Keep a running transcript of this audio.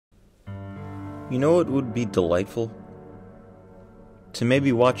You know what would be delightful? To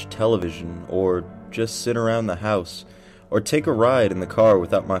maybe watch television, or just sit around the house, or take a ride in the car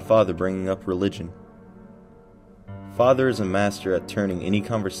without my father bringing up religion. Father is a master at turning any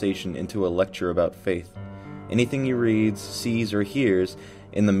conversation into a lecture about faith. Anything he reads, sees, or hears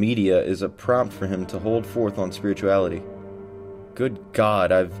in the media is a prompt for him to hold forth on spirituality. Good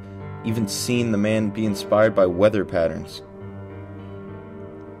God, I've even seen the man be inspired by weather patterns.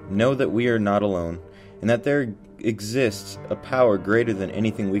 Know that we are not alone, and that there exists a power greater than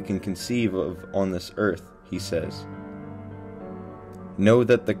anything we can conceive of on this earth, he says. Know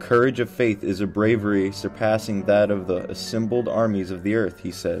that the courage of faith is a bravery surpassing that of the assembled armies of the earth,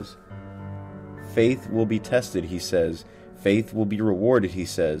 he says. Faith will be tested, he says. Faith will be rewarded, he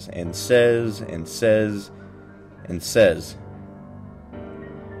says, and says, and says, and says.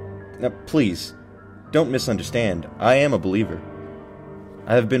 Now, please, don't misunderstand. I am a believer.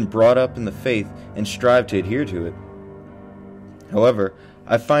 I have been brought up in the faith and strive to adhere to it. However,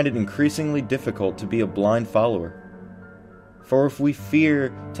 I find it increasingly difficult to be a blind follower. For if we fear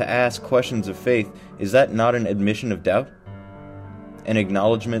to ask questions of faith, is that not an admission of doubt? An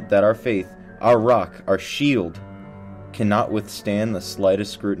acknowledgement that our faith, our rock, our shield, cannot withstand the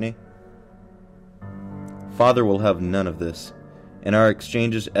slightest scrutiny? Father will have none of this, and our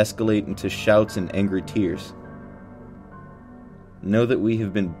exchanges escalate into shouts and angry tears. Know that we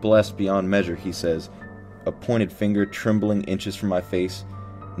have been blessed beyond measure, he says, a pointed finger trembling inches from my face.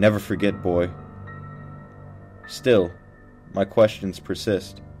 Never forget, boy. Still, my questions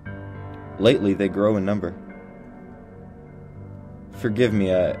persist. Lately, they grow in number. Forgive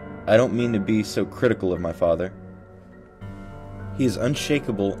me, I don't mean to be so critical of my father. He is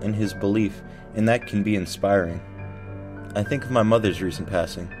unshakable in his belief, and that can be inspiring. I think of my mother's recent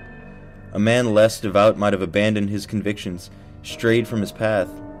passing. A man less devout might have abandoned his convictions, strayed from his path,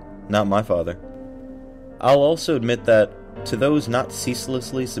 not my father. I'll also admit that, to those not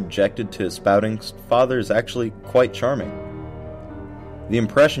ceaselessly subjected to his spoutings, father is actually quite charming. The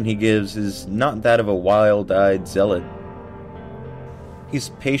impression he gives is not that of a wild-eyed zealot. He's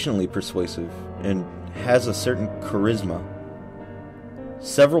patiently persuasive, and has a certain charisma.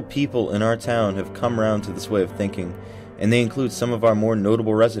 Several people in our town have come round to this way of thinking, and they include some of our more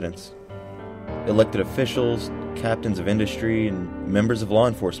notable residents. Elected officials, captains of industry, and members of law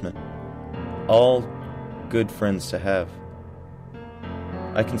enforcement. All good friends to have.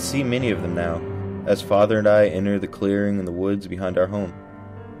 I can see many of them now, as Father and I enter the clearing in the woods behind our home.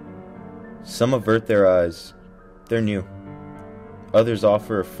 Some avert their eyes. They're new. Others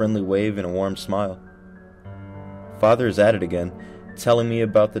offer a friendly wave and a warm smile. Father is at it again, telling me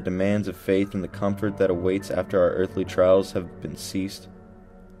about the demands of faith and the comfort that awaits after our earthly trials have been ceased.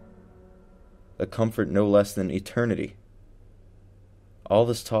 A comfort no less than eternity. All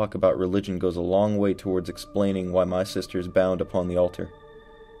this talk about religion goes a long way towards explaining why my sister is bound upon the altar.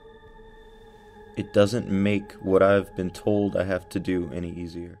 It doesn't make what I've been told I have to do any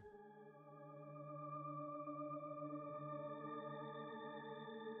easier.